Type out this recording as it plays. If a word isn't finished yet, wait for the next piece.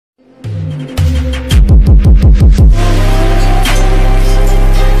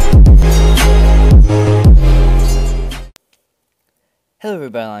Hello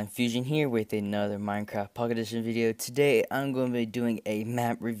everybody, I'm Fusion here with another Minecraft Pocket Edition video. Today I'm going to be doing a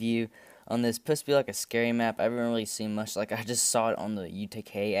map review on this. Supposed to be like a scary map. I haven't really seen much. Like I just saw it on the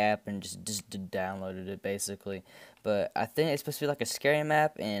UTK app and just downloaded it basically. But I think it's supposed to be like a scary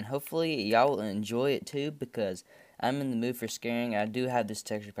map, and hopefully y'all will enjoy it too because I'm in the mood for scaring. I do have this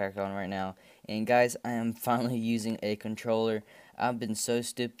texture pack on right now, and guys, I am finally using a controller. I've been so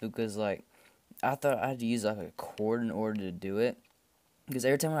stupid because like I thought I had to use like a cord in order to do it. Because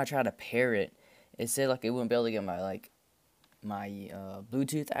every time when I try to pair it, it said like it wouldn't be able to get my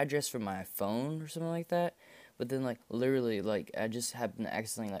Bluetooth address from my phone or something like that. But then like literally like I just happened to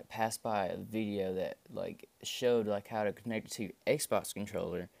accidentally like pass by a video that like showed like how to connect it to your Xbox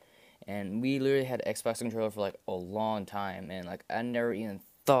controller, and we literally had an Xbox controller for like a long time, and like I never even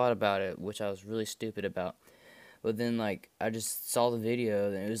thought about it, which I was really stupid about. But then, like, I just saw the video,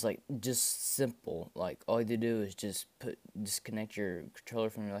 and it was, like, just simple. Like, all you had to do is just connect your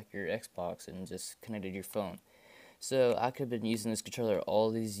controller from, like, your Xbox and just connect it to your phone. So, I could have been using this controller all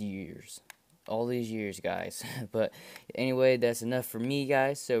these years. All these years, guys. But, anyway, that's enough for me,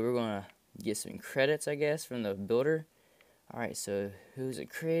 guys. So, we're gonna get some credits, I guess, from the builder. Alright, so, who's it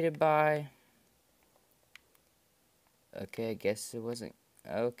created by? Okay, I guess it wasn't.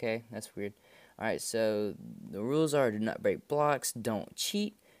 Okay, that's weird. Alright, so the rules are: do not break blocks, don't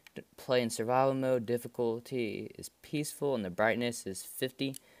cheat, play in survival mode, difficulty is peaceful, and the brightness is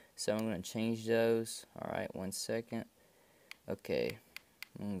 50. So I'm going to change those. Alright, 1 second. Okay,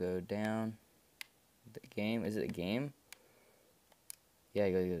 I'm going to go down. The game, is it a game? Yeah,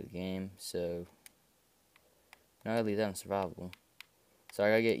 I gotta go to the game. So now I gotta leave that on survival. So I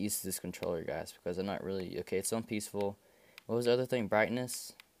gotta get used to this controller, guys, because I'm not really. Okay, it's on peaceful. What was the other thing?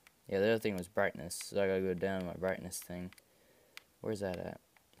 Brightness? Yeah, the other thing was brightness. So I gotta go down to my brightness thing. Where's that at?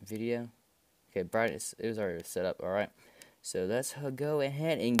 Video? Okay, brightness. It was already set up. Alright. So let's go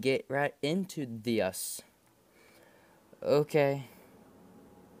ahead and get right into this. Okay.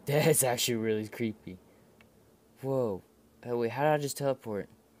 That's actually really creepy. Whoa. Oh, wait, how did I just teleport?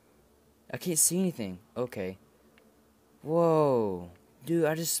 I can't see anything. Okay. Whoa. Dude,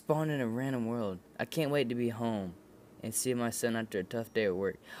 I just spawned in a random world. I can't wait to be home and see my son after a tough day at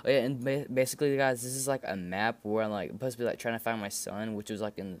work. Oh yeah, and basically, guys, this is like a map where I'm like supposed to be like trying to find my son, which was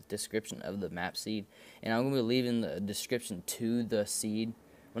like in the description of the map seed, and I'm gonna be leaving the description to the seed.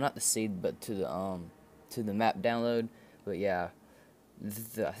 Well, not the seed, but to the map download. But yeah, I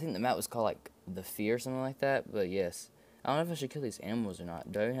think the map was called like the Fear or something like that. But yes, I don't know if I should kill these animals or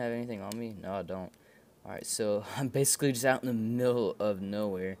not. Do I even have anything on me? No, I don't. Alright, so I'm basically just out in the middle of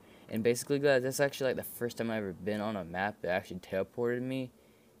nowhere. And basically, guys, that's actually like the first time I've ever been on a map that actually teleported me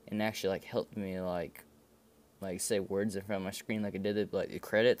and actually like helped me like say words in front of my screen like it did it like the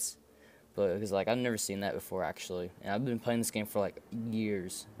credits. But because like I've never seen that before actually, and I've been playing this game for like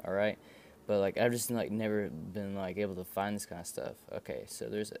years. Alright, but like I've just like never been like able to find this kind of stuff. Okay, so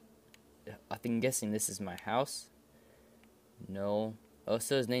there's I think I'm guessing this is my house. No. Oh,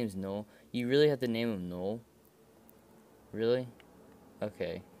 so his name's Noel. You really have to name him Noel? Really?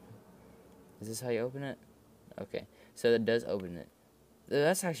 Okay. Is this how you open it? Okay. So that does open it.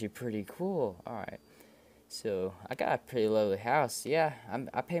 That's actually pretty cool. Alright. So, I got a pretty lovely house. Yeah,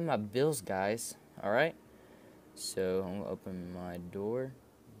 I pay my bills, guys. Alright? So, I'm going to open my door.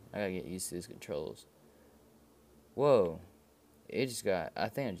 I gotta get used to these controls. Whoa. It just got, I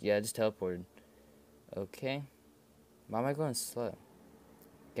think, yeah, it just teleported. Okay. Why am I going slow?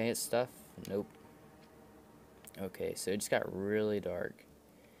 Can I get stuff? Nope. Okay, so it just got really dark.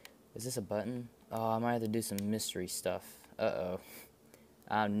 Is this a button? Oh, I might have to do some mystery stuff. Uh-oh.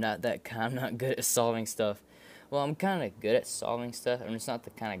 I'm not good at solving stuff. Well, I'm kind of good at solving stuff. I'm just not the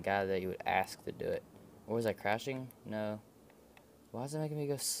kind of guy that you would ask to do it. Or was I crashing? No. Why is it making me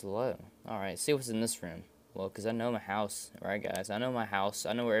go slow? Alright, see what's in this room. Well, because I know my house. Alright, guys. I know my house.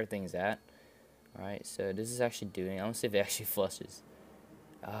 I know where everything's at. Alright, so this is actually doing. I want to see if it actually flushes.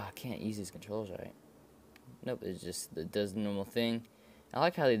 Ah, I can't use these controls right. Nope, it does the normal thing. I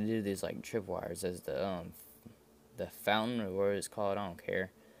like how they do these like tripwires as the fountain or what it's called. I don't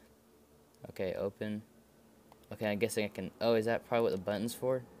care. Okay, open. Okay, I guess I can. Oh, is that probably what the button's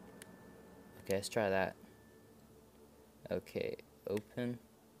for? Okay, let's try that. Okay, open.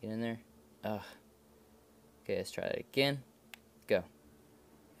 Get in there. Ugh. Okay, let's try it again. Go.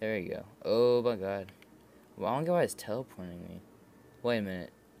 There you go. Oh my god. Well, I don't get why it's teleporting me. Wait a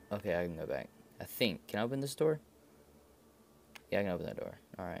minute. Okay, I can go back. I think. Can I open this door? Yeah, I can open that door.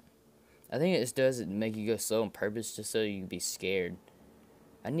 Alright. I think it just does it make you go slow on purpose just so you can be scared.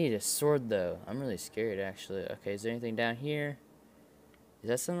 I need a sword though. I'm really scared actually. Okay, is there anything down here? Is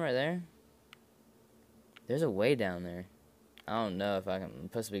that something right there? There's a way down there. I don't know if I'm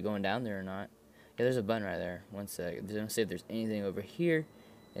supposed to be going down there or not. Yeah, there's a button right there. One sec. Let's see if there's anything over here.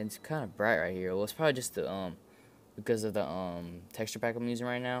 And it's kind of bright right here. Well, it's probably just the because of the texture pack I'm using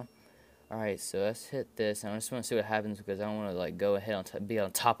right now. All right, so let's hit this. And I just want to see what happens because I don't want to like go ahead and be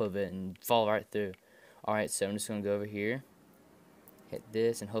on top of it and fall right through. All right, so I'm just gonna go over here, hit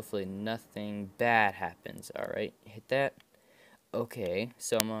this, and hopefully nothing bad happens. All right, hit that. Okay,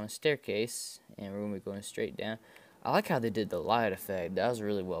 so I'm on a staircase, and we're going to be going straight down. I like how they did the light effect. That was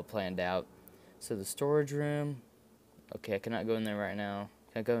really well planned out. So the storage room. Okay, I cannot go in there right now.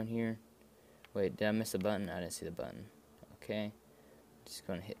 Can I go in here? Wait, did I miss a button? I didn't see the button. Okay, just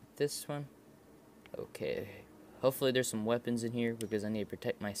going to hit this one. Okay, hopefully there's some weapons in here because I need to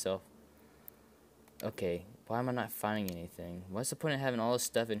protect myself. Okay, why am I not finding anything? What's the point of having all this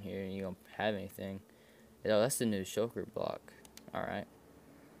stuff in here and you don't have anything? Oh, that's the new shulker block. Alright.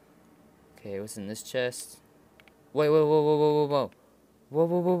 Okay, what's in this chest? Wait, whoa, whoa, whoa, whoa, whoa, whoa. Whoa,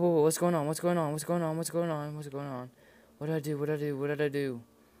 whoa, whoa, whoa, what's going on? What's going on? What's going on? What's going on? What's going on? What did I do? What did I do? What did I do?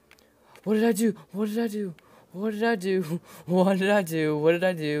 What did I do? What did I do? What did I do? What did I do? What did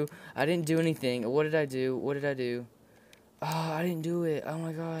I do? I didn't do anything. What did I do? What did I do? Oh, I didn't do it. Oh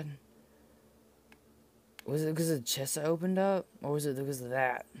my god. Was it because of the chest I opened up? Or was it because of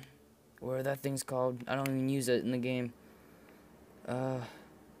that? Whatever that thing's called. I don't even use it in the game.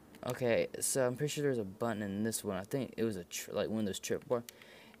 Okay, so I'm pretty sure there's a button in this one. I think it was a like one of those trip bar.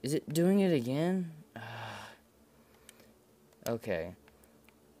 Is it doing it again? Okay.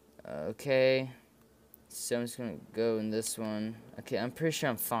 Okay. So I'm just gonna go in this one. Okay, I'm pretty sure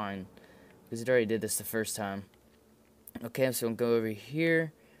I'm fine because it already did this the first time. Okay, I'm just gonna go over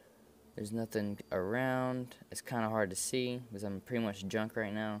here. There's nothing around. It's kind of hard to see because I'm pretty much junk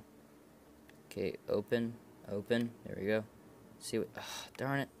right now. Okay, open. There we go. See what?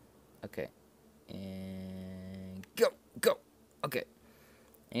 Darn it. Okay. And go. Okay.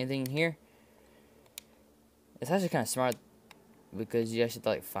 Anything in here? It's actually kind of smart because you actually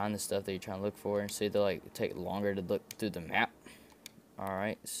like find the stuff that you're trying to look for, and so they like take longer to look through the map. All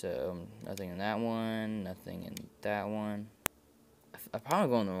right. So nothing in that one. Nothing in that one. I'm probably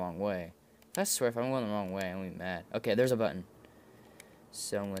going the wrong way. I swear, if I'm going the wrong way, I'm gonna be mad. Okay, there's a button.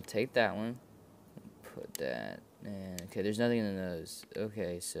 So I'm gonna take that one. Put that. And okay, there's nothing in those.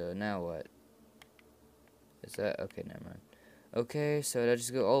 Okay, so now what? Is that okay? Never mind. Okay, so did I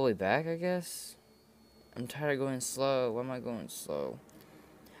just go all the way back? I guess. I'm tired of going slow. Why am I going slow?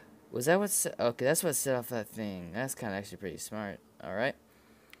 Was that what? Okay, that's what set off that thing. That's kind of actually pretty smart. All right.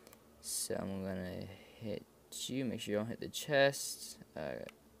 So I'm gonna hit you. Make sure you don't hit the chest.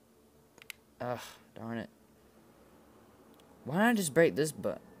 Ugh, darn it. Why don't I just break this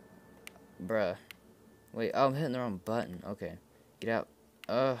bruh. Wait, oh, I'm hitting the wrong button. Okay. Get out.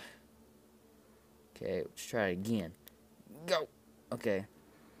 Okay, let's try it again. Go! Okay.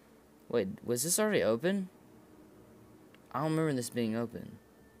 Wait, was this already open? I don't remember this being open.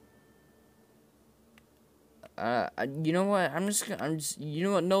 You know what? you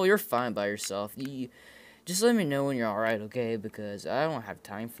know what? No, you're fine by yourself. Just let me know when you're alright, okay? Because I don't have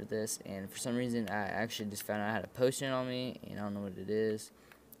time for this, and for some reason, I actually just found out I had a potion on me, and I don't know what it is.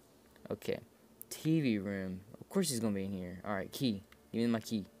 Okay. TV room. Of course he's gonna be in here. Alright, key. Give me my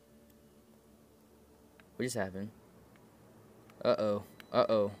key. What just happened? Uh-oh.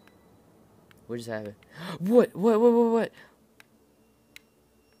 What just happened? What? Whoa.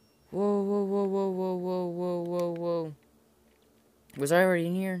 Whoa. Was I already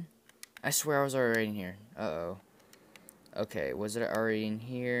in here? I swear I was already in here. Uh-oh. Okay, was it already in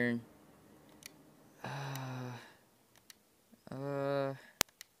here?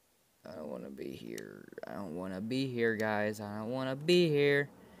 I don't want to be here. I don't want to be here, guys. I don't want to be here.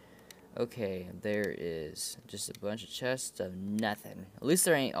 Okay, there is just a bunch of chests of nothing. At least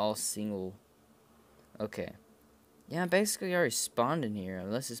there ain't all single. Okay. Yeah, basically I already spawned in here,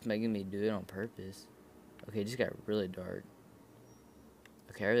 unless it's making me do it on purpose. Okay, it just got really dark.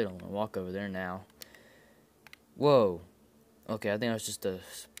 Okay, I really don't want to walk over there now. Whoa. Okay, I think that was just the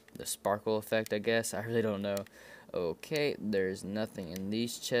sparkle effect, I guess. I really don't know. Okay, there's nothing in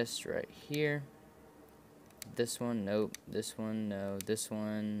these chests right here. This one, nope. This one, no. This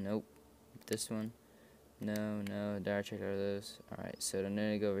one, nope. This one, no. Did I check out of those? Alright, so then I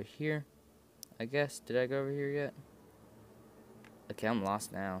need to go over here. I guess. Did I go over here yet? Okay, I'm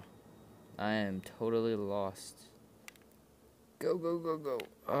lost now. I am totally lost. Go. Go.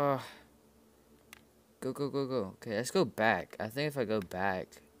 Okay, let's go back. I think if I go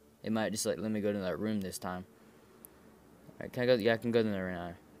back, it might just like let me go to that room this time. Alright, can I go? Yeah, I can go in there right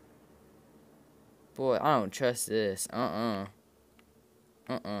now. Boy, I don't trust this.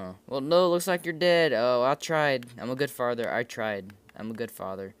 Well, no, looks like you're dead. Oh, I tried. I'm a good father. I tried. I'm a good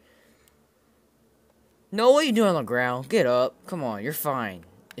father. No, what are you doing on the ground? Get up. Come on, you're fine.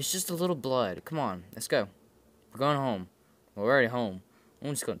 It's just a little blood. Come on, let's go. We're going home. Well, we're already home.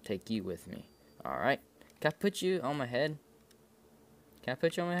 I'm just gonna take you with me. Alright. Can I put you on my head? Can I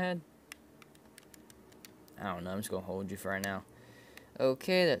put you on my head? I don't know. I'm just gonna hold you for right now.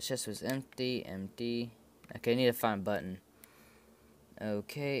 Okay, that chest was empty. Empty. Okay, I need to find a button.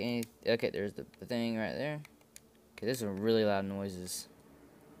 Okay, okay, there's the thing right there. Okay, there's some really loud noises.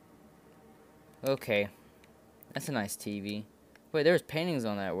 Okay. That's a nice TV. Wait, there was paintings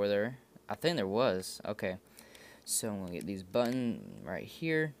on that, were there? I think there was. Okay. So I'm gonna get these buttons right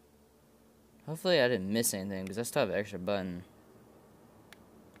here. Hopefully I didn't miss anything, because I still have an extra button.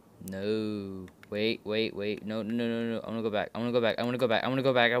 No. Wait. No. I wanna go back. I wanna go back.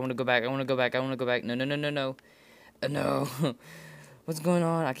 No. No. What's going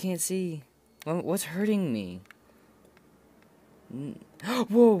on? I can't see. What's hurting me?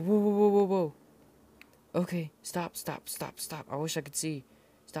 Whoa. Okay, stop. I wish I could see.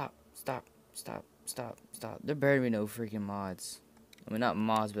 Stop. There better be no freaking mods. I mean, not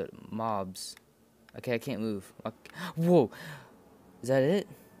mods, but mobs. Okay, I can't move. Whoa. Is that it?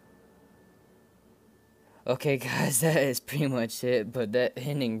 Okay, guys, that is pretty much it, but that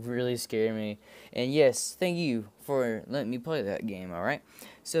ending really scared me. And yes, thank you for letting me play that game, alright?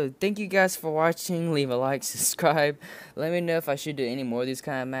 So, thank you guys for watching. Leave a like, subscribe. Let me know if I should do any more of these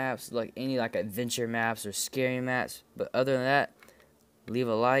kind of maps, like any like adventure maps or scary maps. But other than that, leave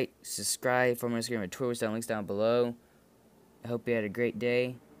a like, subscribe, follow my Instagram and Twitter, links down below. I hope you had a great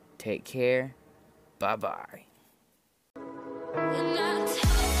day. Take care. Bye-bye.